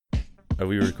Are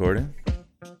we recording?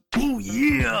 Oh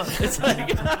yeah! It's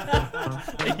like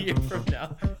a year from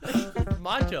now.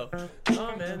 Macho.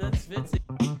 Oh man, that's Vince.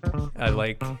 I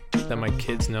like that my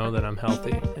kids know that I'm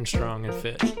healthy and strong and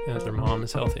fit, and that their mom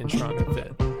is healthy and strong and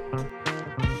fit.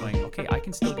 Going, okay, I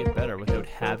can still get better without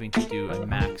having to do a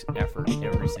max effort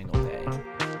every single day.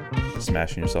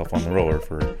 Smashing yourself on the roller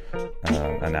for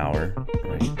an hour,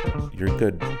 right? You're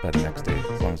good by the next day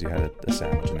as long as you had a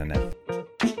sandwich and a nap.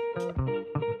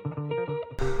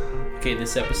 Okay,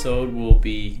 this episode will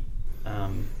be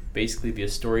basically be a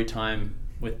story time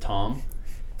with Tom,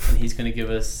 and he's going to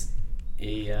give us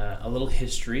a little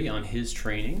history on his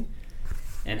training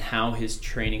and how his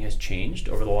training has changed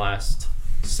over the last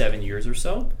 7 years or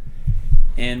so,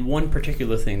 and one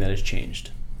particular thing that has changed.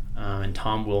 And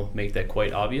Tom will make that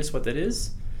quite obvious what that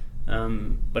is,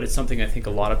 but it's something I think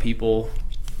a lot of people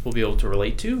will be able to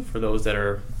relate to for those that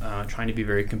are trying to be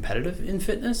very competitive in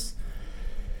fitness.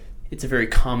 It's a very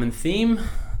common theme,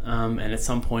 and at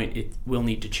some point it will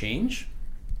need to change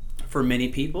for many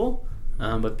people,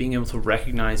 but being able to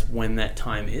recognize when that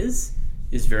time is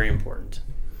very important.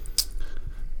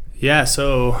 Yeah,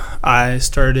 so I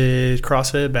started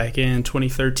CrossFit back in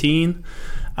 2013.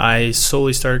 I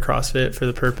solely started CrossFit for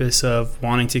the purpose of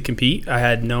wanting to compete. I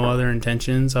had no other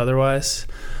intentions otherwise.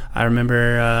 I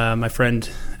remember my friend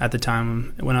at the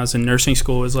time when I was in nursing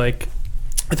school was like,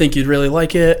 I think you'd really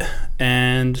like it.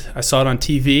 And I saw it on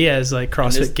TV as like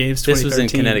CrossFit Games 2013. This was in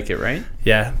Connecticut, right?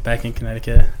 Yeah, back in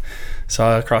Connecticut.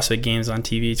 Saw CrossFit Games on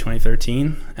TV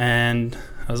 2013. And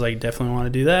I was like, definitely want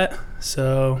to do that.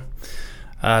 So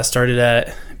I started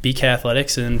at BK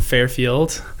Athletics in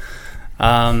Fairfield.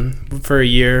 For a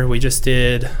year, we just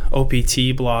did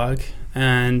OPT blog.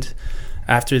 And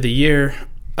after the year,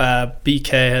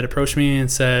 BK had approached me and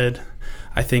said,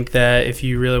 I think that if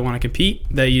you really want to compete,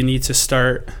 that you need to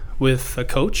start with a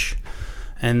coach.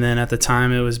 And then at the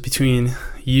time, it was between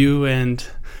you and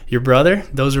your brother.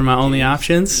 Those were my only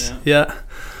options. Yeah.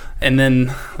 And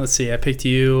then, let's see, I picked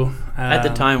you. At the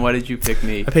time, why did you pick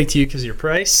me? I picked you because of your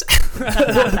price.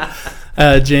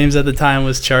 James at the time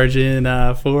was charging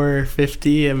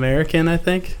 $450 American, I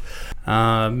think.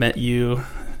 Met you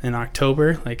in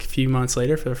October, like a few months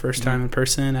later, for the first time in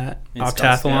person at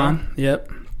Optathlon. Yep.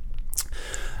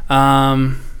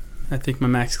 I think my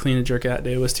max clean and jerk out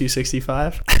day was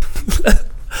 265.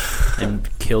 And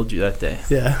killed you that day.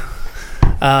 Yeah.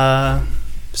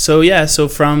 So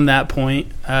from that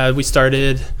point, we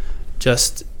started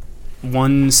just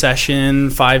one session,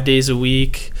 5 days a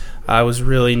week. I was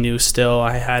really new still.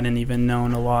 I hadn't even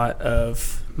known a lot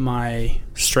of my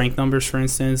strength numbers, for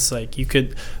instance. Like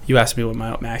you asked me what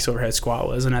my max overhead squat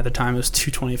was, and at the time it was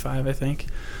 225, I think.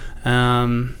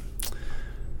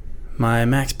 My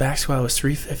max back squat was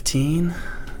 315,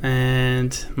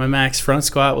 and my max front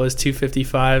squat was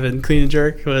 255, and clean and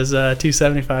jerk was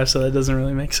 275, so that doesn't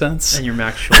really make sense. And your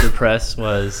max shoulder press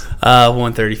was?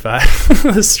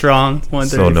 135. Strong, 135.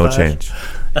 So no change.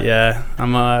 Yeah,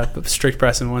 I'm strict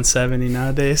pressing 170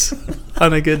 nowadays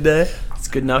on a good day. It's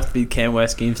good enough to be Can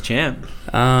West Games champ.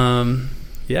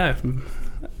 Yeah,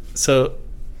 so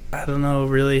I don't know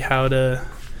really how to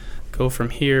go from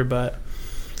here, but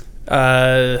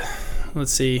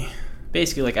let's see.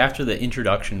 Basically, like after the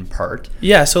introduction part.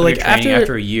 Yeah, so like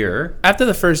after a year. After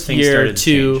the first year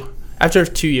to after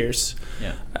 2 years.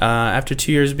 Yeah. After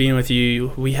 2 years being with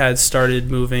you, we had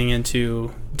started moving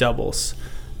into doubles.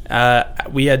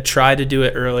 We had tried to do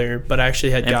it earlier, but I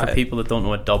actually had got for people that don't know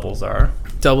what doubles are.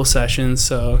 Double sessions,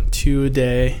 so 2 a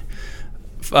day.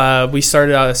 We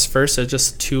started out as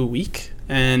just 2 a week.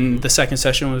 And the second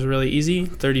session was really easy,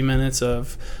 30 minutes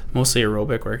of mostly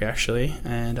aerobic work, actually.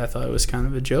 And I thought it was kind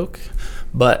of a joke.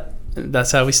 But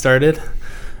that's how we started.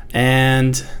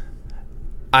 And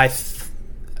I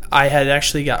had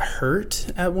actually got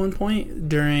hurt at one point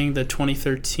during the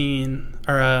 2013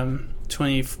 or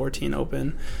 2014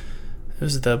 Open. It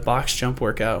was the box jump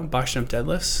workout, box jump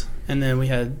deadlifts. And then we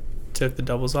took the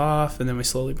doubles off, and then we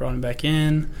slowly brought them back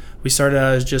in. We started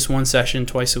out as just one session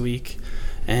twice a week,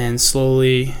 and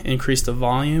slowly increased the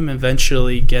volume,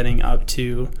 eventually getting up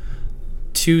to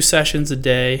 2 sessions a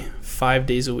day, 5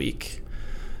 days a week.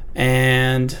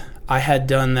 And I had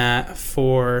done that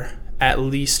for at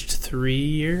least 3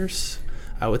 years,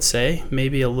 I would say,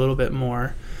 maybe a little bit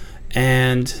more.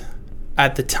 And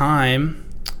at the time,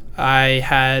 I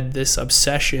had this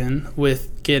obsession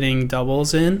with getting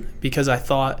doubles in because I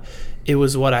thought it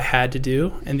was what I had to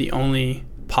do and the only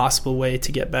possible way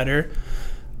to get better.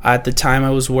 At the time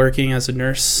I was working as a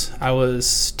nurse, I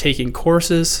was taking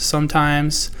courses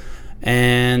sometimes,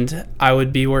 And I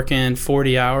would be working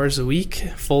 40 hours a week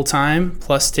full time,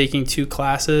 plus taking 2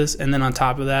 classes. And then on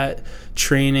top of that,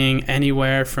 training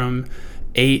anywhere from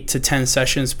 8 to 10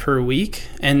 sessions per week.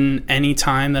 And any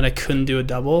time that I couldn't do a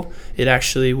double, it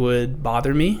actually would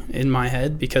bother me in my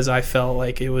head because I felt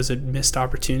like it was a missed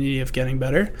opportunity of getting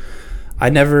better. I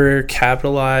never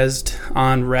capitalized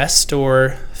on rest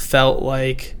or felt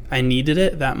like I needed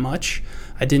it that much.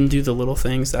 I didn't do the little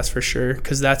things, that's for sure,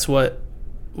 because that's where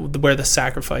the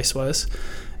sacrifice was,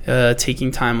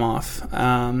 taking time off.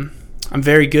 I'm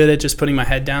very good at just putting my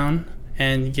head down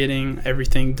and getting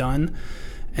everything done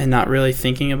and not really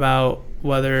thinking about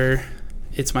whether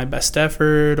it's my best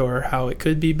effort or how it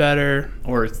could be better.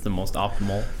 Or it's the most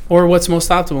optimal. Or what's most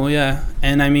optimal, yeah.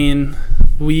 And I mean,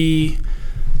 we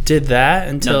did that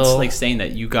until... No, it's like saying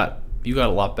that you got a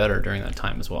lot better during that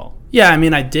time as well. Yeah, I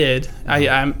mean, I did.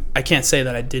 I can't say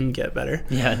that I didn't get better.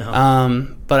 Yeah,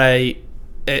 no. But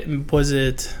was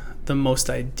it the most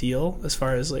ideal as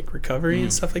far as like recovery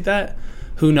and stuff like that?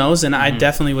 Who knows? And I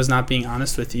definitely was not being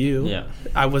honest with you. Yeah.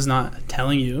 I was not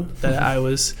telling you that I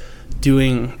was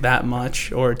doing that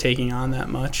much or taking on that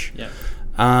much. Yeah.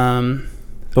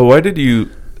 So why did you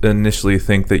initially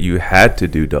think that you had to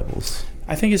do doubles?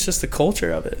 I think it's just the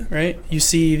culture of it, right? You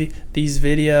see these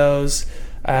videos.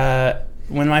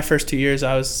 When my first 2 years,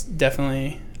 I was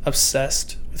definitely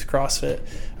obsessed with CrossFit.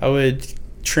 I would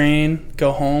train,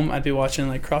 go home. I'd be watching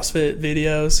like CrossFit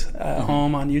videos at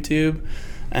home on YouTube.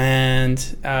 And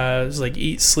it was like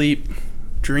eat, sleep,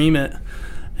 dream it.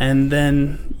 And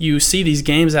then you see these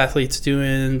games athletes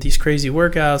doing these crazy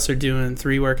workouts. They're doing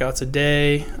 3 workouts a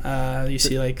day. You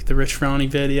see like the Rich Froning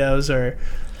videos or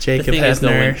Jacob the thing is,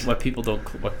 Hefner. though, what people don't,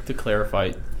 to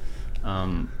clarify,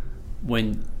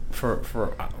 when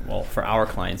for our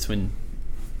clients, when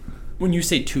you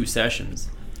say 2 sessions,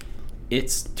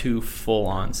 it's 2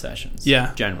 full-on sessions.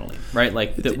 Yeah. Generally, right?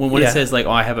 Like when it says like,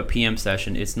 oh, I have a PM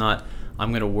session, it's not I'm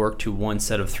going to work to 1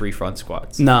 set of 3 front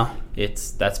squats. No.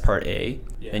 That's part A.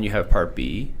 Yeah. Then you have part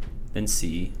B, then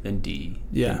C, then D,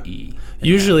 then E. Then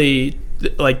Usually,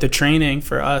 like the training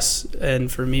for us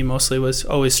and for me mostly was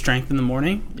always strength in the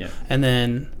morning. Yeah. And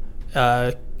then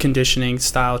conditioning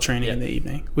style training in the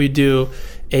evening. We do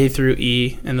A through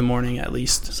E in the morning at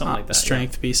least. Something like that.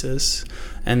 Strength pieces.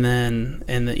 And then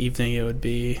in the evening it would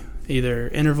be either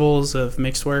intervals of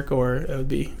mixed work or it would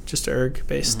be just erg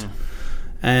based.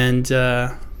 And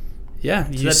so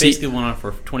that basically went on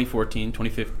for 2014,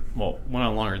 2015. Well, went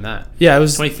on longer than that. Yeah, it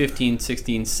was 2015,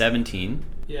 16, 17.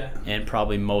 Yeah. And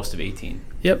probably most of 18.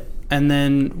 Yep. And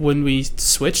then when we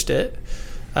switched it,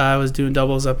 I was doing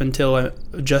doubles up until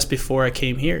just before I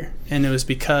came here. And it was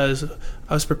because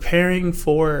I was preparing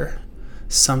for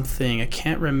something. I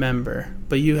can't remember.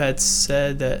 But you had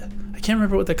said that... I can't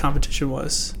remember what the competition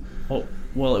was.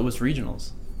 Well, it was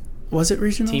regionals. Was it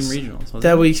regionals? Team regionals.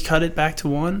 That we cut it back to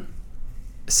 1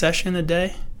 session a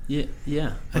day?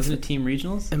 Yeah. Wasn't it team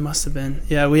regionals? It must have been.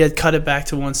 Yeah, we had cut it back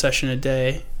to 1 session a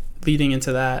day leading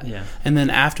into that. Yeah. And then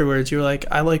afterwards, you were like,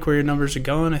 I like where your numbers are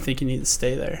going. I think you need to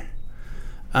stay there.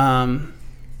 And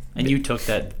you took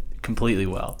that completely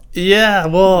well. Yeah,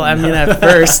 well, I mean, at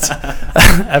first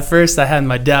I had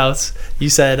my doubts. You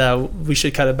said we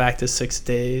should cut it back to 6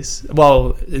 days.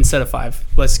 Well, instead of 5,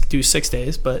 let's do 6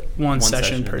 days, but one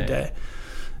session per day.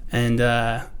 And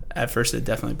at first it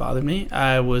definitely bothered me.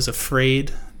 I was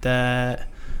afraid that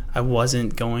I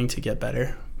wasn't going to get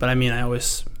better. But I mean, I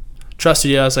always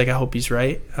trusted you. I was like, I hope he's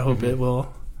right. I hope it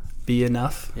will be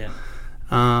enough. Yeah.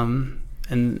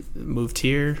 And moved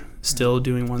here, still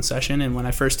doing 1 session. And when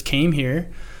I first came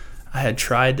here, I had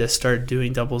tried to start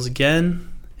doing doubles again.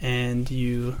 And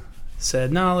you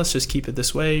said, no, let's just keep it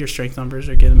this way. Your strength numbers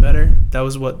are getting better. That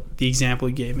was what the example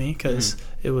you gave me because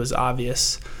it was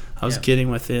obvious. I was getting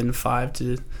within 5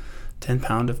 to 10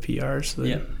 pound of PRs,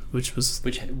 which was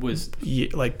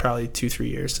like probably 2-3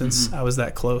 years since I was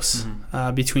that close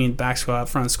between back squat,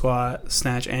 front squat,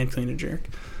 snatch, and clean and jerk.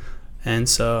 And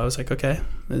so I was like, okay,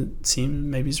 it seemed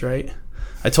maybe he's right.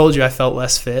 I told you I felt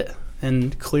less fit,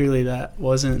 and clearly that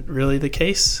wasn't really the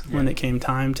case when it came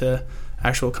time to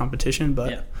actual competition.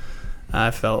 But I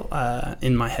felt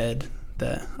in my head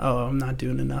that, I'm not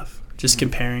doing enough. Just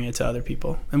comparing it to other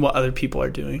people and what other people are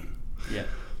doing. Yeah.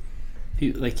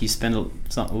 Like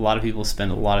a lot of people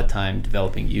spend a lot of time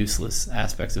developing useless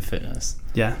aspects of fitness.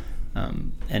 Yeah.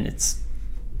 And it's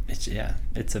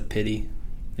a pity.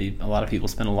 A lot of people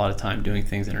spend a lot of time doing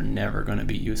things that are never going to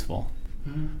be useful,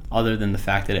 other than the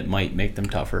fact that it might make them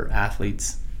tougher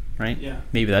athletes, right? Yeah.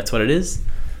 Maybe that's what it is.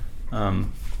 But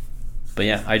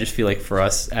yeah, I just feel like for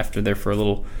us, after there for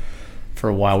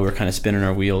a while, we were kind of spinning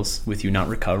our wheels with you not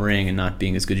recovering and not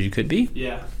being as good as you could be.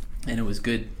 Yeah. and it was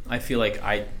good. I feel like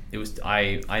I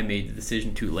made the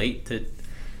decision too late to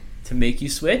make you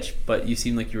switch, but you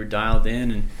seemed like you were dialed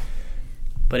in.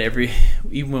 But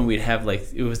even when we'd have, like,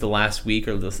 it was the last week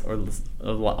or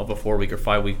a 4 week or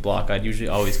 5 week block, I'd usually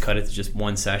always cut it to just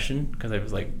one session, because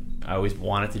I always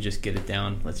wanted to just get it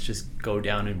down. Let's just go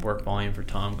down and work volume for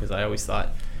Tom, because I always thought,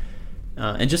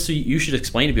 and just so you should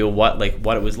explain to people what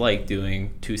it was like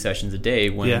doing 2 sessions a day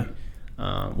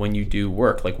when you do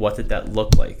work. Like, what did that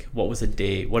look like? What did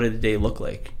a day look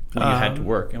like when you had to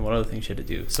work, and what other things you had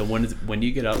to do? So when do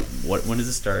you get up? When does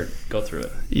it start? Go through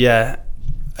it. Yeah.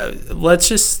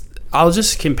 I'll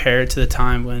just compare it to the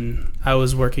time when I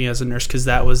was working as a nurse, because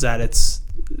that was at its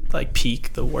like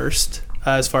peak, the worst,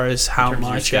 as far as how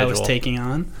much I was taking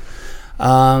on.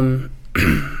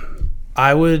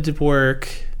 I would work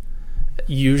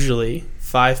usually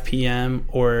 5 p.m.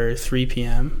 or 3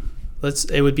 p.m.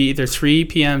 It would be either 3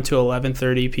 p.m. to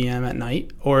 11:30 p.m. at night,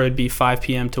 or it'd be 5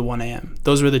 p.m. to 1 a.m.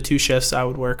 Those were the 2 shifts I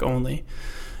would work only.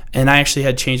 And I actually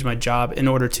had changed my job in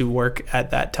order to work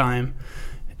at that time.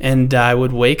 And I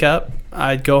would wake up,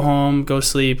 I'd go home, go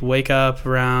sleep, wake up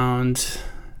around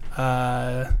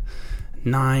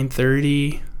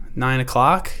 9:30, 9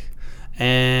 o'clock,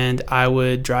 and I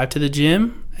would drive to the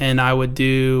gym, and I would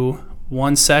do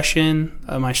 1 session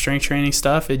of my strength training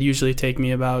stuff. It'd usually take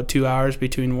me about 2 hours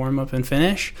between warm-up and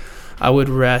finish. I would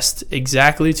rest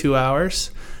exactly 2 hours,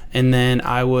 and then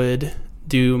I would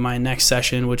do my next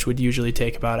session, which would usually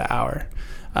take about an hour.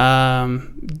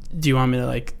 Do you want me to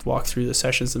like walk through the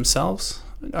sessions themselves?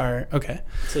 Or okay.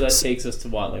 So that takes us to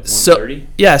what, like 1:30?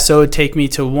 Yeah, so it would take me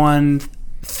to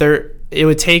 1:30. It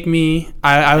would take me.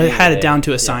 I had it down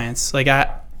to a science. Like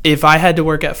if I had to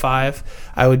work at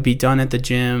 5, I would be done at the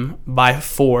gym by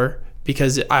 4,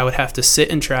 because I would have to sit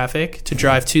in traffic to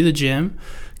drive to the gym,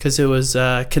 because it was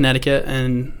Connecticut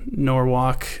and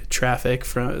Norwalk traffic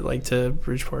from like to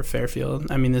Bridgeport,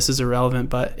 Fairfield. I mean, this is irrelevant,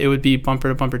 but it would be bumper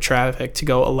to bumper traffic to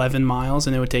go 11 miles,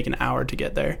 and it would take an hour to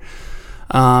get there.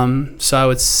 So I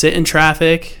would sit in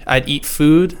traffic. I'd eat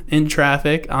food in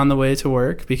traffic on the way to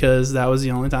work, because that was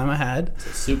the only time I had. It's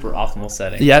a super optimal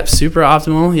setting. Yep, super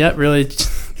optimal. Yep, really,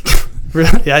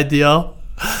 really ideal.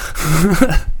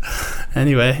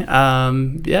 Anyway,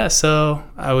 so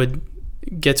I would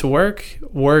get to work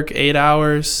 8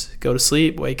 hours, go to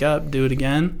sleep, wake up, do it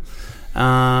again.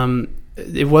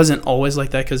 It wasn't always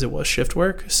like that, because it was shift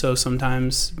work. So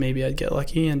sometimes maybe I'd get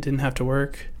lucky and didn't have to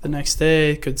work the next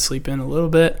day, could sleep in a little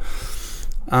bit.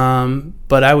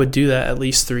 But I would do that at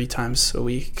least 3 times a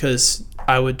week, because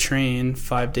I would train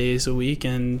 5 days a week,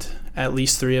 and at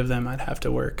least 3 of them I'd have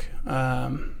to work.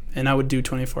 And I would do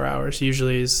 24 hours,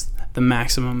 usually is the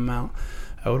maximum amount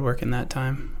I would work in that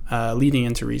time, leading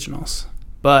into regionals.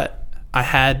 But I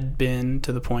had been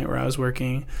to the point where I was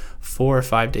working 4 or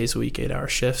 5 days a week, 8-hour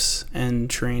shifts, and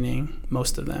training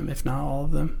most of them, if not all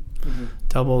of them,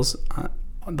 doubles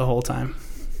the whole time.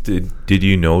 Did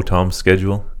you know Tom's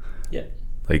schedule? Yeah.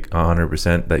 Like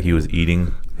 100% that he was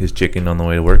eating his chicken on the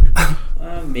way to work?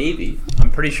 Maybe. I'm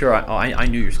pretty sure I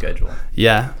knew your schedule.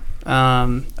 Yeah.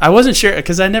 I wasn't sure,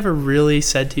 because I never really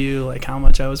said to you like how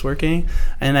much I was working,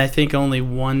 and I think only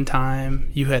one time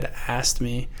you had asked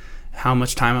me how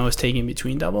much time I was taking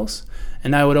between doubles,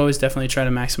 and I would always definitely try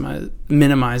to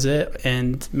minimize it,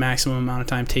 and maximum amount of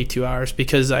time take 2 hours,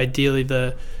 because ideally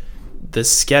the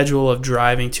schedule of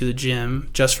driving to the gym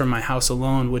just from my house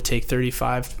alone would take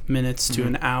 35 minutes to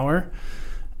an hour.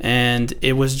 And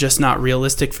it was just not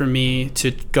realistic for me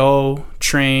to go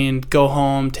train, go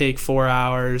home, take 4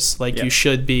 hours like you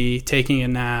should be, taking a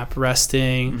nap,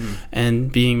 resting,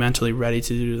 and being mentally ready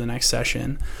to do the next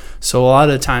session. So a lot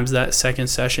of the times that second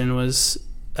session was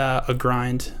a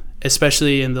grind,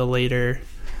 especially in the later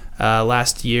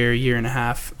last year and a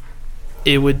half.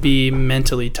 It would be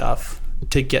mentally tough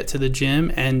to get to the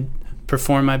gym and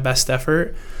perform my best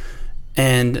effort.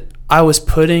 And I was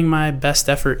putting my best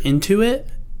effort into it,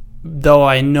 though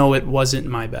I know it wasn't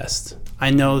my best. I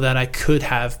know that I could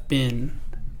have been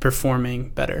performing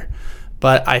better,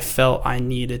 but I felt I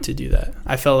needed to do that.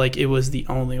 I felt like it was the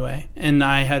only way. And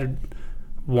I had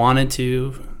wanted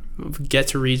to get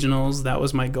to regionals. That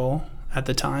was my goal at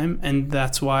the time. And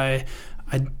that's why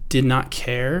I did not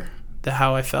care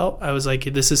how I felt. I was like,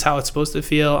 this is how it's supposed to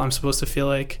feel. I'm supposed to feel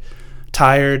like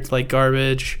tired, like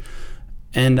garbage,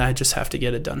 and I just have to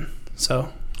get it done.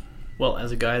 So... Well,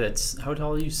 as a guy that's, how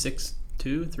tall are you?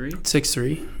 6'2", 3?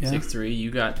 6'3", yeah. 6'3",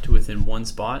 you got to within one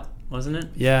spot, wasn't it?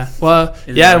 Yeah. Well,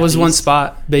 yeah, it was one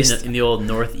spot based in the old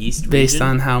northeast region. Based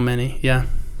on how many, yeah.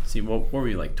 See, what were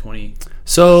you, like 26?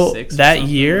 So that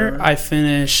year, I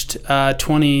finished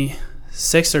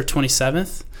 26th or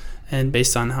 27th, and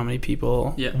based on how many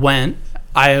people went,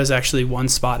 I was actually one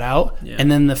spot out. Yeah.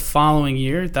 And then the following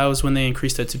year, that was when they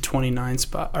increased it to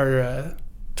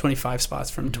 25 spots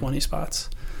from 20 spots.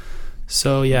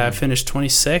 So yeah, I finished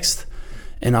 26th,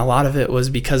 and a lot of it was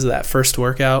because of that first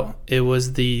workout. It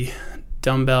was the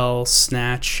dumbbell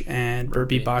snatch and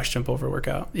burpee box jump over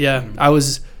workout. Yeah, I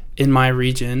was in my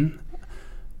region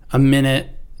a minute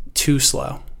too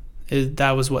slow.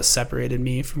 That was what separated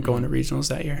me from going to regionals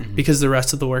that year, because the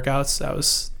rest of the workouts, I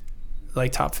was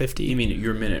like top 50. You mean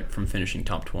you're a minute from finishing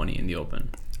top 20 in the open?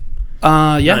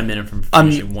 Yeah. Not a minute from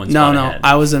finishing one spot ahead.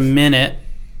 I was a minute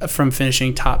from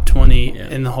finishing top 20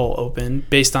 in the whole open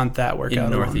based on that workout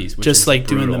in Northeast, which just is like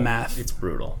brutal. doing the math. It's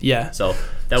brutal. Yeah. So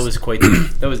that was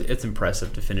it's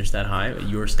impressive to finish that high.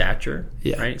 Your stature,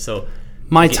 right? So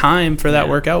my time for that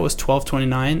workout was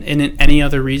 12:29, and in any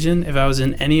other region, if I was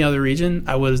in any other region,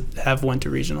 I would have went to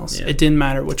regionals. It didn't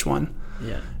matter which one.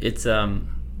 Yeah. It's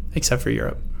except for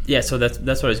Europe. Yeah, so that's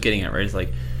what I was getting at, right? It's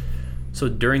like, so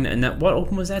during that, and that, what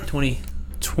open was that?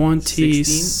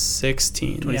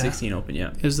 2016. 2016 open,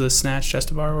 yeah. It was the snatch, chest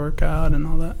to bar workout and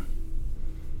all that.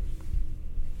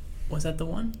 Was that the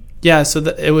one? Yeah, so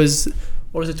it was.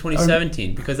 Or was it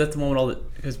 2017? Because that's the one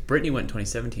with because Brittany went in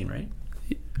 2017, right?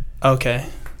 Okay.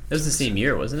 It was the same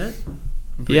year, wasn't it?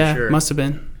 I'm pretty sure. Must have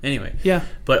been. Anyway. Yeah.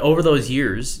 But over those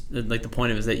years, like the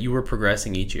point of it is that you were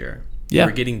progressing each year. Yeah. You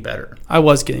were getting better. I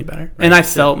was getting better. Right? And I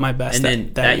felt my best. And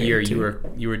then that year too.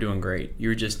 you were doing great. You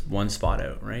were just one spot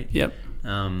out, right? Yep.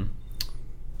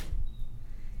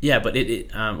 Yeah, but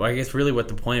I guess really what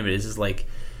the point of it is like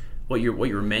what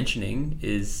you're mentioning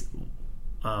is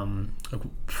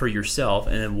for yourself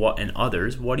and then and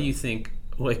others. What do you think?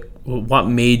 Like, what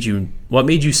made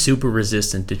you super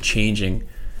resistant to changing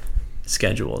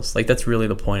schedules? Like, that's really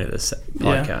the point of this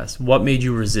podcast. Yeah. What made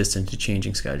you resistant to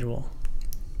changing schedule?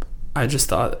 I just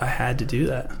thought I had to do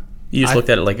that. You just looked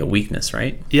at it like a weakness,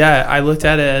 right? Yeah, I looked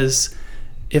at it as,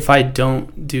 if I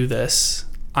don't do this,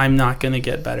 I'm not going to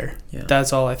get better. Yeah.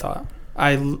 That's all I thought.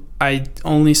 I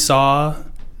only saw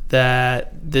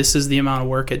that this is the amount of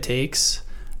work it takes,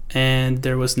 and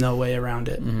there was no way around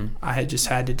it. I had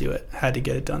to do it, had to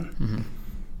get it done.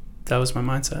 That was my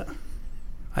mindset.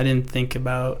 I didn't think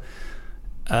about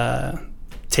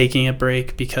taking a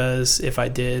break, because if I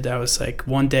did, I was like,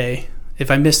 one day, if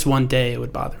I missed one day, it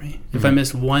would bother me. If I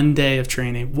missed one day of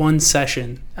training, one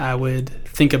session, I would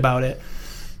think about it,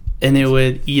 and it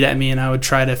would eat at me, and I would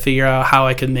try to figure out how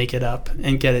I could make it up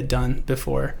and get it done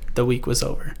before the week was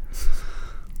over.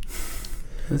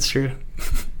 That's true.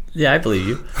 Yeah, I believe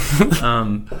you.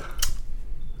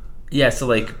 Yeah,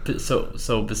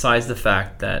 so besides the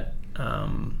fact that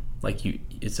like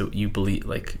you believe,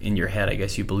 like in your head, I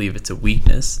guess you believe it's a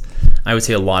weakness. I would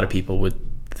say a lot of people would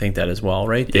think that as well,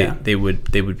 right? They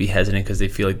would be hesitant because they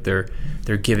feel like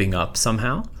they're giving up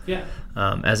somehow. Yeah.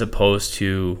 As opposed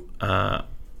to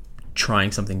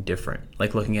trying something different,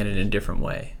 like looking at it in a different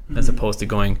way, as opposed to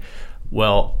going,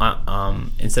 well,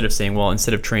 instead of saying, well,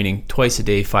 instead of training twice a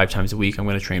day, 5 times a week, I'm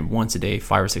going to train once a day,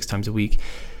 5 or 6 times a week,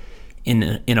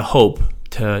 in a hope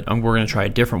we're going to try a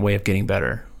different way of getting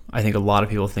better. I think a lot of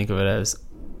people think of it as,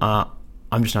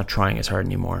 I'm just not trying as hard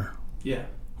anymore. Yeah.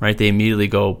 Right? They immediately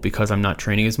go, because I'm not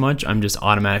training as much, I'm just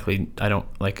automatically, I don't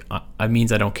like, it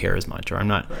means I don't care as much, or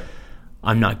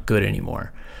I'm not good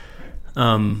anymore.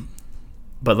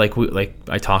 But like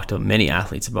I talked to many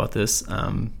athletes about this,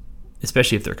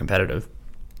 especially if they're competitive.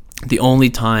 The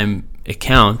only time it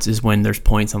counts is when there's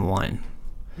points on the line.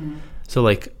 So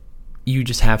like, you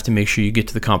just have to make sure you get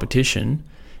to the competition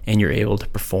and you're able to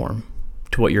perform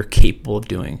to what you're capable of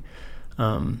doing.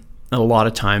 And a lot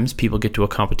of times people get to a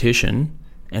competition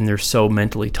and they're so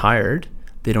mentally tired,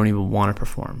 they don't even want to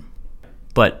perform.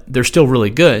 But they're still really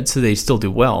good, so they still do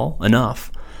well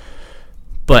enough.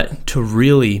 But to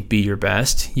really be your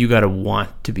best, you got to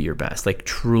want to be your best, like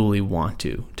truly want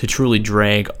to truly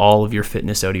drag all of your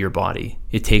fitness out of your body.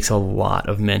 It takes a lot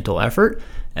of mental effort,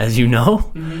 as you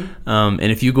know. And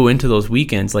if you go into those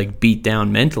weekends like beat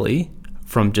down mentally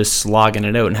from just slogging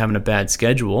it out and having a bad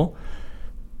schedule,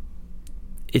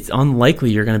 it's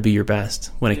unlikely you're going to be your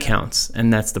best when it counts.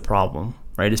 And that's the problem,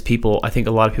 right? I think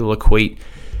a lot of people equate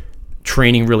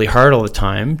training really hard all the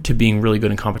time to being really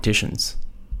good in competitions.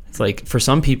 It's like, for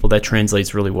some people that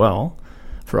translates really well.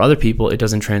 For other people, it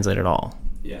doesn't translate at all.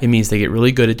 Yeah. It means they get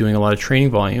really good at doing a lot of training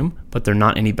volume, but they're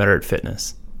not any better at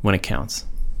fitness when it counts.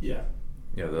 Yeah.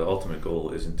 Yeah, the ultimate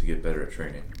goal isn't to get better at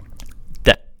training.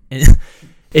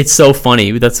 It's so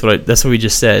funny. That's what we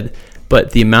just said.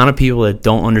 But the amount of people that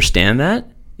don't understand that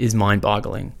is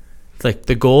mind-boggling. It's like,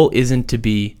 the goal isn't to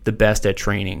be the best at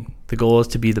training. The goal is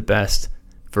to be the best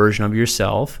version of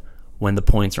yourself when the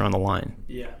points are on the line.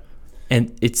 Yeah.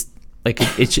 And it's like,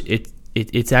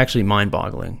 it's actually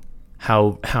mind-boggling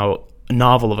how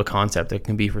novel of a concept it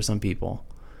can be for some people.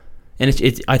 And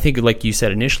it's I think, like you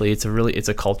said initially, it's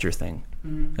a culture thing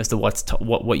as to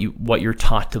what you're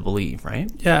taught to believe,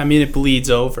 right? Yeah, I mean, it bleeds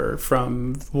over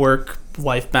from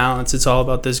work-life balance. It's all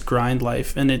about this grind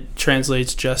life, and it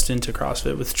translates just into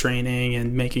CrossFit with training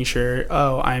and making sure,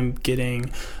 I'm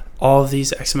getting all of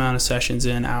these X amount of sessions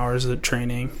in, hours of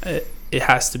training. It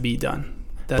has to be done.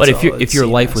 That's but if your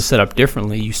life was set up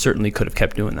differently, you certainly could have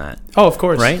kept doing that. Oh, of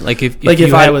course. Right? Like if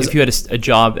you had a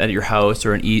job at your house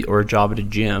or a job at a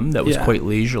gym that was quite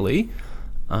leisurely,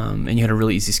 and you had a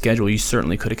really easy schedule, you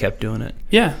certainly could have kept doing it.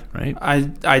 Yeah. Right?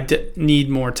 I need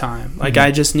more time. Like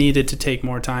I just needed to take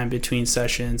more time between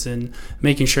sessions and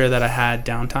making sure that I had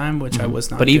downtime, which I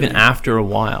was not But even doing. after a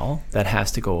while, that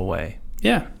has to go away.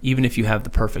 Yeah. Even if you have the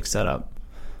perfect setup,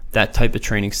 that type of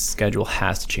training schedule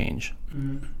has to change.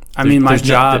 I mean, my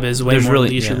job is way more really,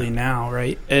 leisurely now,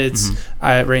 right? It's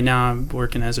right now I'm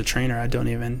working as a trainer. I don't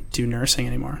even do nursing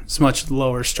anymore. It's a much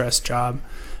lower stress job,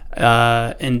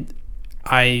 and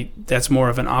that's more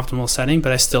of an optimal setting.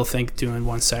 But I still think doing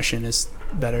one session is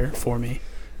better for me.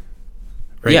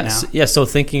 Now. Yeah. So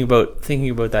thinking about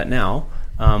that now,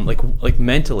 like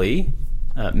mentally,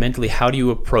 how do you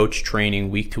approach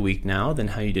training week to week now than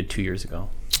how you did 2 years ago?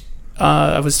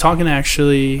 I was talking to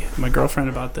actually my girlfriend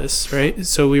about this, right?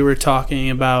 So we were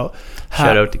talking about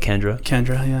shout out to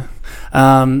Kendra,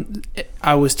 yeah.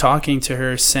 I was talking to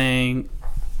her saying,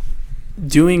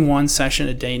 doing one session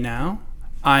a day now,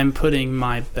 I'm putting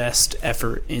my best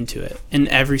effort into it. And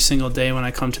every single day when I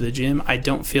come to the gym, I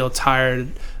don't feel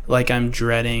tired like I'm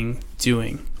dreading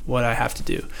doing what I have to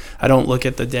do. I don't look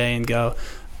at the day and go,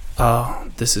 oh,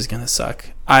 this is going to suck.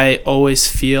 I always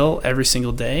feel every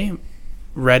single day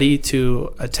ready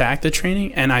to attack the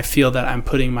training, and I feel that I'm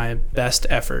putting my best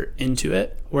effort into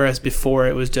it, whereas before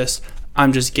it was just,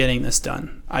 I'm just getting this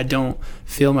done. I don't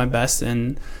feel my best,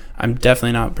 and I'm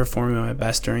definitely not performing my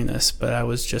best during this, but I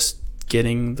was just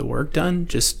getting the work done,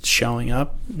 just showing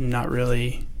up, not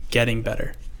really getting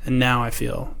better. And now I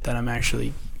feel that I'm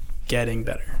actually getting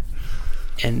better.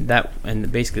 And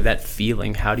basically that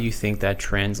feeling, how do you think that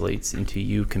translates into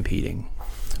you competing?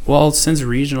 Well, since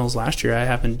regionals last year, I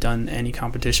haven't done any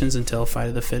competitions until Fight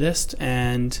of the Fittest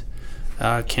and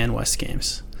CanWest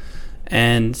Games.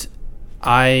 And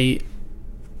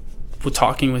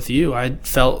talking with you, I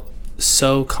felt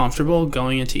so comfortable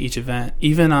going into each event.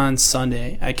 Even on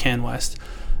Sunday at CanWest,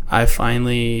 I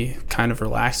finally kind of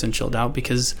relaxed and chilled out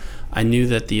because I knew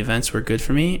that the events were good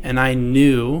for me, and I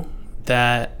knew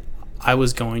that I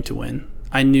was going to win.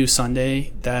 I knew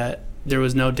Sunday that there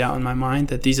was no doubt in my mind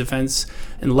that these events,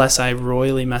 unless I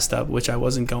royally messed up, which I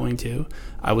wasn't going to,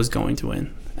 I was going to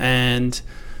win. And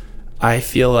I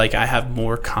feel like I have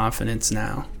more confidence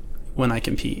now when I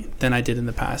compete than I did in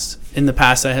the past. In the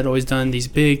past, I had always done these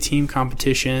big team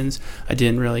competitions. I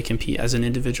didn't really compete as an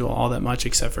individual all that much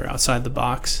except for outside the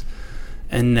box.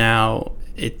 And now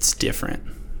it's different.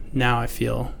 Now I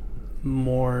feel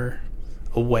more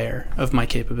aware of my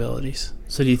capabilities.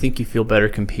 So do you think you feel better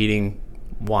competing?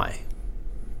 Why?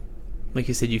 Like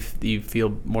you said, you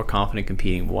feel more confident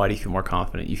competing. Why do you feel more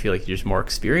confident? You feel like you're just more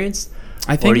experienced?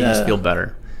 Or do you just feel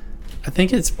better? I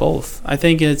think it's both. I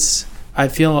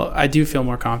do feel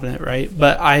more confident, right?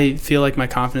 But I feel like my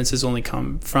confidence has only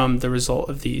come from the result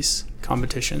of these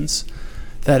competitions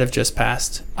that have just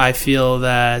passed. I feel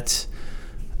that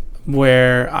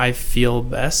where I feel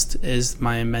best is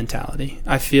my mentality.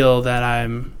 I feel that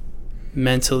I'm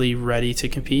mentally ready to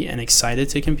compete and excited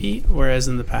to compete, whereas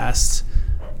in the past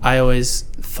I always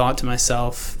thought to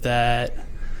myself that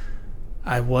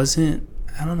I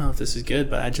don't know if this is good,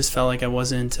 but I just felt like I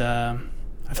wasn't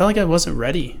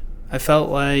ready. I felt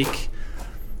like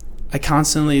I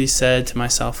constantly said to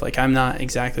myself, like, I'm not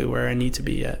exactly where I need to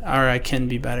be yet, or I can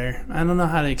be better. I don't know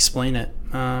how to explain it.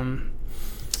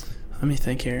 Let me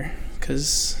think here,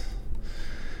 because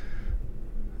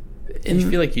Did you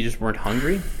feel like you just weren't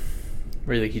hungry?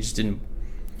 Or like you just didn't?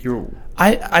 You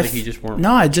just weren't.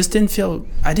 No, I just didn't feel.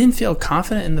 I didn't feel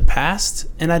confident in the past,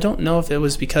 and I don't know if it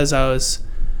was because I was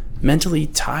mentally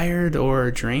tired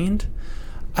or drained.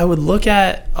 I would look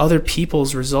at other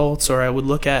people's results, or I would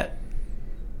look at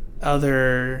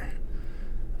other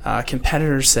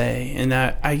competitors, say, and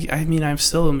I mean, I'm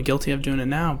still guilty of doing it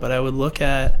now, but I would look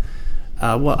at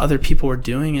what other people were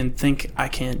doing and think I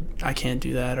can't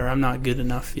do that, or I'm not good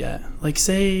enough yet. Like,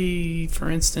 say, for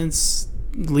instance,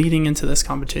 leading into this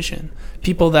competition,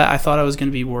 people that I thought I was going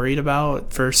to be worried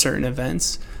about for certain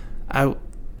events, I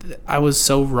was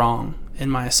so wrong in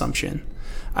my assumption.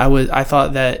 I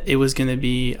thought that it was going to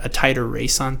be a tighter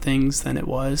race on things than it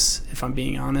was, if I'm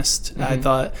being honest. I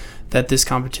thought that this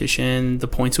competition, the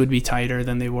points would be tighter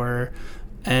than they were,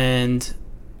 and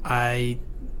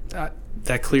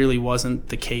that clearly wasn't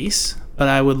the case. But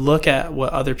I would look at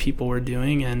what other people were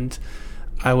doing, and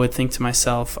I would think to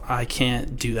myself, I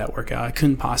can't do that workout. I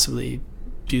couldn't possibly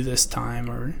do this time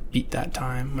or beat that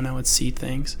time when I would see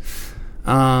things.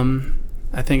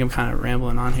 I think I'm kind of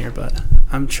rambling on here, but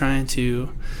I'm trying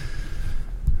to...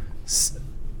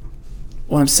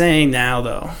 What I'm saying now,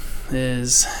 though,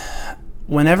 is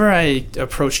whenever I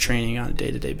approach training on a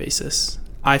day-to-day basis,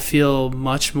 I feel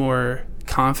much more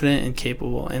confident and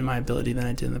capable in my ability than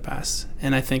I did in the past.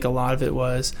 And I think a lot of it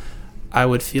was I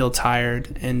would feel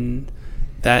tired, and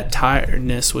that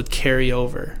tiredness would carry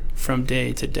over from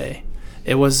day to day.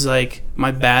 It was like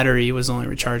my battery was only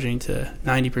recharging to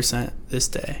 90% this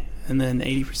day and then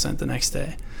 80% the next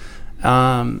day.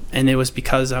 And it was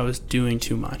because I was doing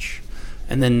too much.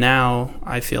 And then now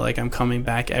I feel like I'm coming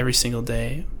back every single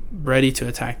day, ready to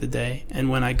attack the day. And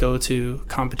when I go to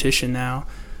competition now,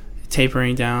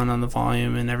 tapering down on the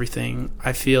volume and everything,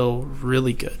 I feel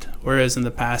really good. Whereas in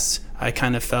the past, I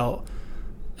kind of felt,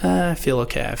 I feel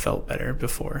okay. I felt better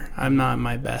before. I'm not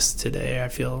my best today. I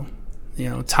feel,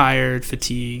 tired,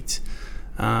 fatigued.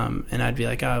 And I'd be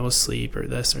like, I will sleep or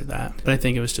this or that. But I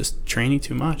think it was just training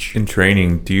too much. In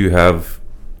training, do you have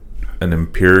an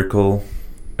empirical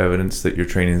evidence that your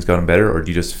training has gotten better, or do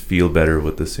you just feel better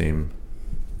with the same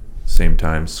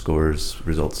time, scores,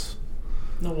 results?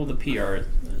 No, well, the PRs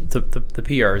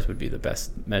would be the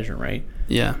best measure, right?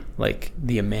 Yeah. Like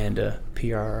the Amanda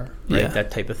PR, right? Yeah. That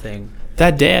type of thing.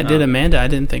 That day I did Amanda, I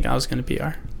didn't think I was going to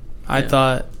PR.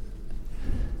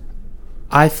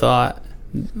 I thought,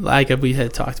 like we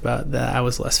had talked about, that I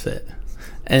was less fit.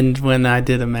 And when I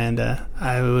did Amanda,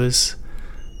 right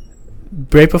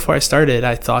before I started,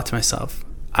 I thought to myself,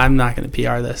 I'm not going to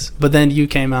PR this. But then you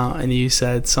came out and you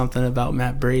said something about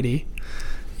Matt Brady.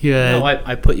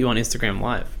 I put you on Instagram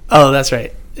Live. Oh, that's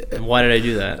right. And why did I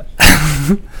do that?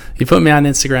 You put me on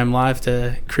Instagram Live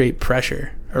to create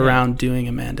pressure around doing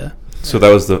Amanda. So that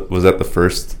was that the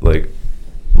first light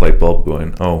bulb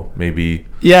going, oh, maybe.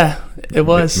 Yeah, it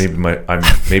was.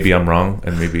 Maybe I'm wrong,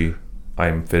 and maybe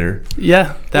I'm fitter.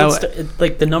 Yeah,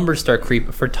 like the numbers start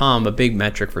creeping for Tom. A big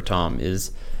metric for Tom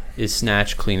is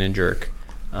snatch, clean and jerk,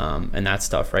 and that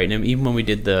stuff, right? And even when we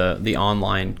did the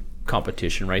online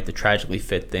competition, right, the Tragically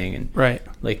Fit thing, and right,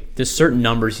 like there's certain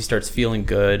numbers he starts feeling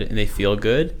good and they feel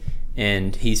good,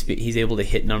 and he's able to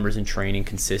hit numbers in training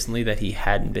consistently that he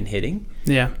hadn't been hitting.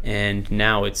 Yeah. And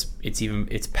now it's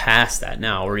past that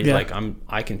now, where he's like,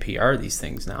 I can PR these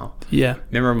things now. Yeah.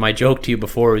 Remember my joke to you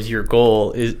before was your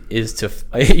goal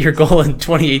your goal in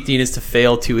 2018 is to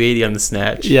fail 280 on the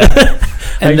snatch. Yeah.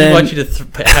 And I want you to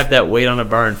have that weight on a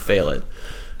bar and fail it.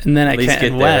 And then at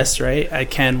Can West, right?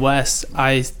 At Can West,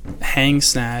 I hang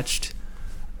snatched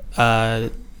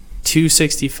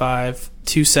 265,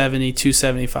 270,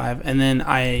 275, and then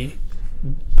I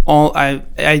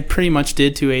pretty much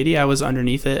did 280. I was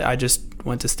underneath it. I just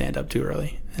went to stand up too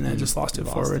early, and I just lost it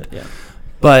forward. Yeah.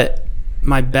 But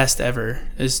my best ever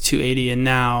is 280, and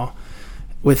now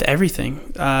with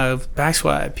everything, back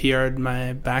squat, I PR'd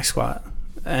my back squat,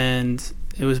 and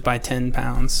it was by 10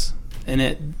 pounds,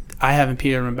 and I haven't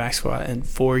PR'd my back squat in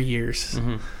 4 years.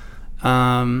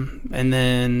 Mm-hmm. And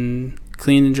then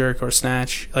clean and jerk or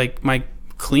snatch, like my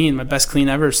best clean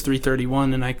ever is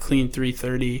 331, and I cleaned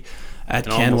 330 at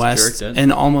Can West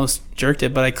and almost jerked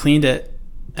it, but I cleaned it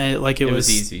like it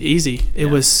was easy. It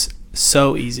was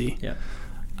so easy. Yeah.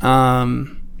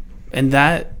 And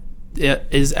that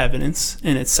is evidence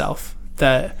in itself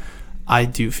that I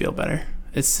do feel better.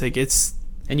 It's like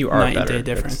and you are night better. And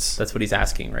day difference. That's what he's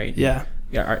asking, right? Yeah.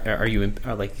 Yeah, are you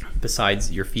like,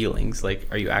 besides your feelings, like,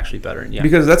 are you actually better? Yeah,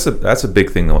 because that's a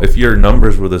big thing though. If your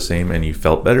numbers were the same and you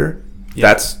felt better,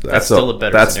 that's still a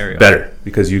better scenario. Better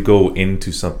because you go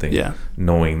into something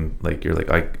knowing, like, you're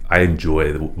like, I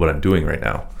enjoy what I'm doing right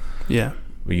now. Yeah.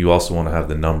 But you also want to have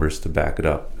the numbers to back it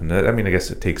up, and that, I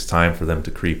guess it takes time for them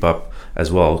to creep up as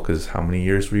well. Because how many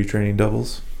years were you training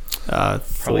doubles?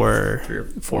 4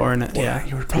 and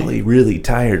you were probably really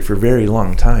tired for a very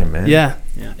long time, man. Yeah.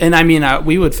 And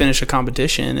we would finish a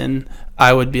competition and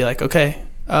I would be like, okay,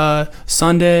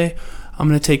 Sunday I'm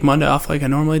gonna take Monday off like I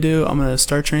normally do. I'm gonna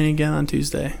start training again on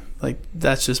Tuesday. Like,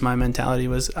 that's just my mentality,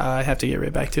 was I have to get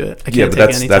right back to it. I can't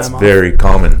take any time off. That's very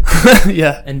common.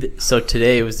 Yeah. And so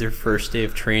today was their first day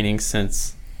of training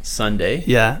since Sunday.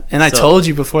 Yeah. And I told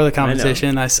you before the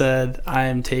competition, I said I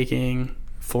am taking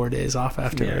 4 days off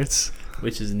afterwards,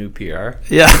 which is a new PR.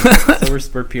 Yeah. So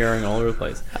we're PRing all over the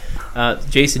place.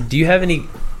 Jason, do you have any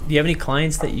you have any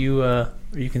clients that you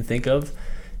can think of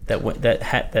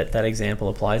that example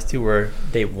applies to, where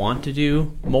they want to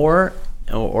do more,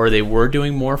 or they were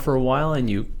doing more for a while and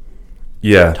you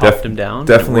talked them down?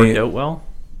 Definitely. It worked out well.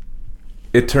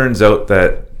 It turns out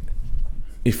that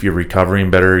if you're recovering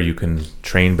better, you can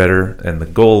train better, and the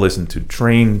goal isn't to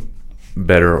train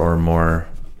better or more,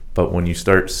 but when you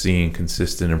start seeing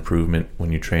consistent improvement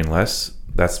when you train less,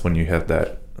 that's when you have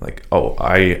that, like, oh,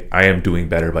 I am doing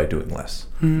better by doing less.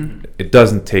 Mm-hmm. It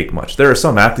doesn't take much. There are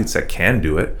some athletes that can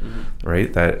do it,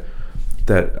 right? That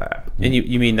and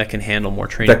you mean that can handle more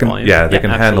training volume? Yeah, they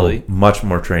can absolutely handle much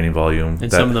more training volume.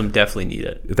 And some of them definitely need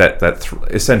it.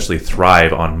 Essentially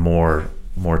thrive on more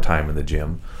time in the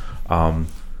gym.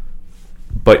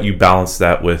 But you balance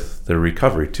that with the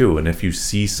recovery too. And if you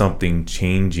see something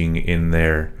changing in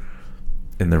the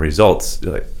results,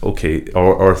 you're like, okay,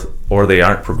 or they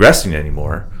aren't progressing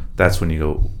anymore, that's when you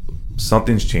go,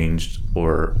 something's changed,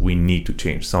 or we need to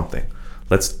change something.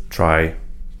 Let's try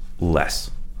less,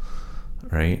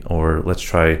 right? Or let's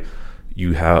try,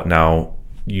 you're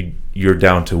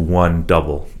down to 1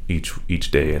 double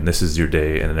each day, and this is your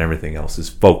day, and then everything else is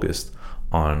focused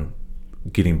on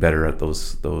getting better at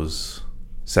those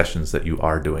sessions that you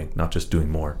are doing, not just doing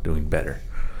more, doing better.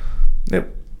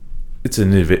 It's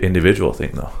an individual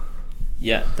thing, though.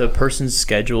 Yeah, the person's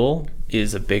schedule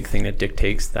is a big thing that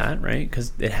dictates that, right?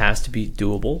 Because it has to be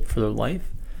doable for their life.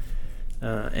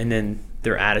 And then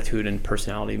their attitude and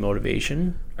personality,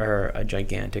 motivation are a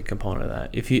gigantic component of that.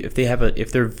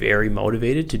 If they're very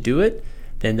motivated to do it,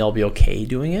 then they'll be okay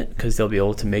doing it, because they'll be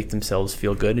able to make themselves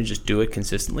feel good and just do it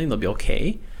consistently, and they'll be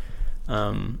okay.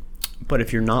 But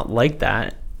if you're not like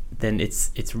that, then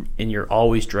it's and you're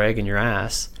always dragging your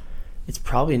ass, it's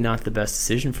probably not the best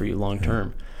decision for you long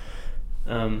term.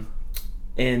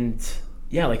 And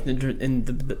yeah, but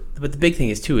the big thing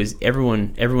is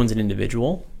everyone's an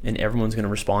individual, and everyone's going to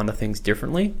respond to things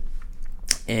differently.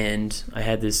 And I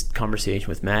had this conversation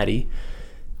with Maddie,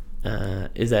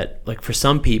 is that, like, for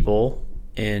some people,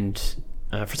 in terms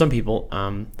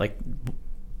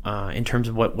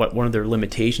of what one of their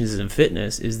limitations is in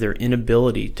fitness, is their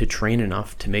inability to train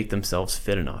enough to make themselves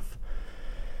fit enough.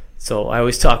 So I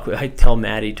tell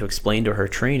Maddie to explain to her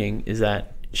training is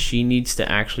that she needs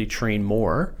to actually train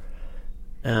more,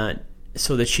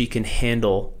 so that she can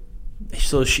handle.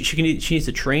 So she needs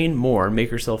to train more and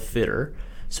make herself fitter,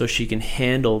 so she can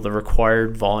handle the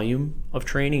required volume of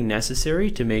training necessary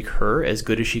to make her as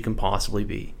good as she can possibly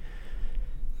be.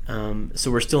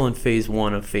 So we're still in phase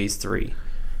 1 of phase 3,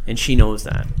 and she knows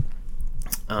that.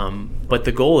 But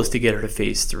the goal is to get her to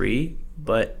phase 3.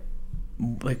 But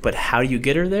how do you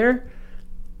get her there?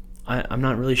 I'm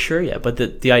not really sure yet.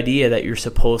 But the idea that you're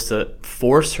supposed to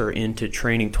force her into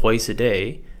training twice a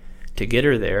day to get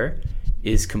her there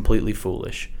is completely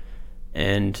foolish.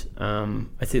 And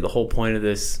I think the whole point of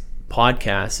this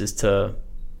podcast is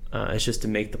just to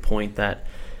make the point that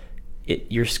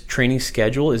your training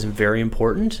schedule is very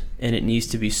important, and it needs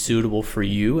to be suitable for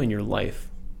you and your life.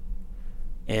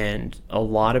 And a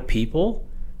lot of people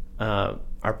are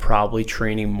probably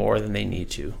training more than they need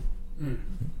to.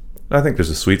 I think there's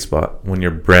a sweet spot. When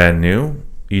you're brand new,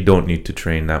 you don't need to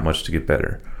train that much to get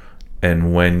better.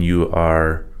 And when you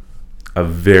are a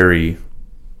very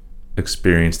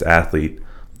experienced athlete,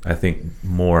 I think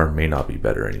more may not be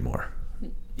better anymore.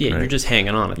 Yeah, right? You're just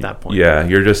hanging on at that point. Yeah,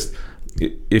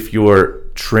 if you're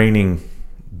training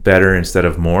better instead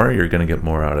of more, you're going to get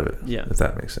more out of it. Yeah, if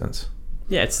that makes sense.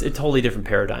 Yeah, it's a totally different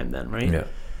paradigm then, right? Yeah.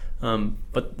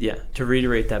 But yeah, to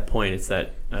reiterate that point, it's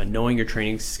that knowing your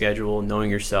training schedule, knowing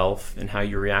yourself and how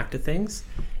you react to things,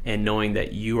 and knowing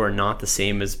that you are not the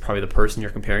same as probably the person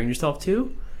you're comparing yourself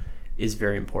to, is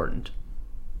very important.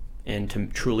 And to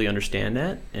truly understand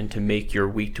that, and to make your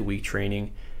week-to-week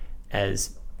training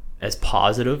as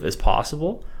positive as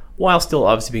possible, while still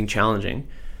obviously being challenging,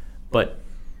 but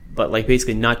like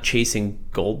basically not chasing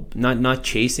gold, not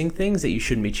chasing things that you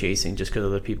shouldn't be chasing just because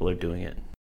other people are doing it.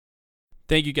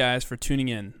 Thank you guys for tuning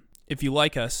in. If you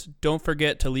like us, don't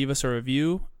forget to leave us a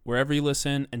review wherever you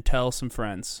listen, and tell some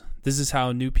friends. This is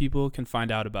how new people can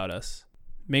find out about us.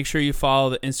 Make sure you follow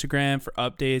the Instagram for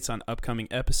updates on upcoming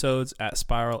episodes at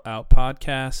Spiral Out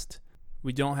Podcast.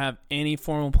 We don't have any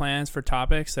formal plans for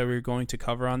topics that we're going to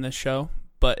cover on this show,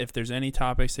 but if there's any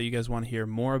topics that you guys want to hear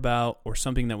more about, or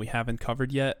something that we haven't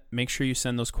covered yet, make sure you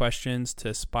send those questions to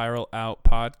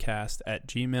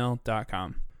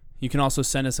spiraloutpodcast@gmail.com. You can also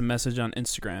send us a message on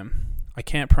Instagram. I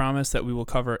can't promise that we will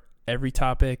cover every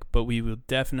topic, but we will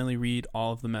definitely read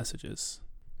all of the messages.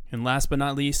 And last but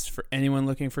not least, for anyone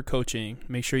looking for coaching,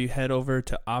 make sure you head over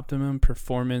to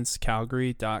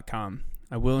OptimumPerformanceCalgary.com.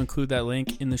 I will include that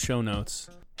link in the show notes.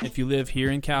 If you live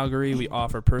here in Calgary, we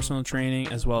offer personal training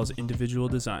as well as individual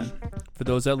design. For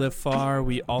those that live far,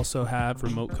 we also have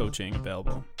remote coaching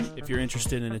available. If you're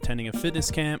interested in attending a fitness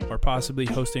camp or possibly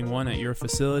hosting one at your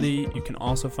facility, you can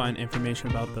also find information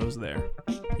about those there.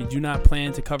 We do not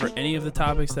plan to cover any of the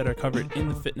topics that are covered in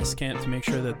the fitness camp to make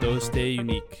sure that those stay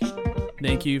unique.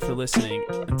 Thank you for listening.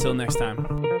 Until next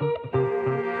time.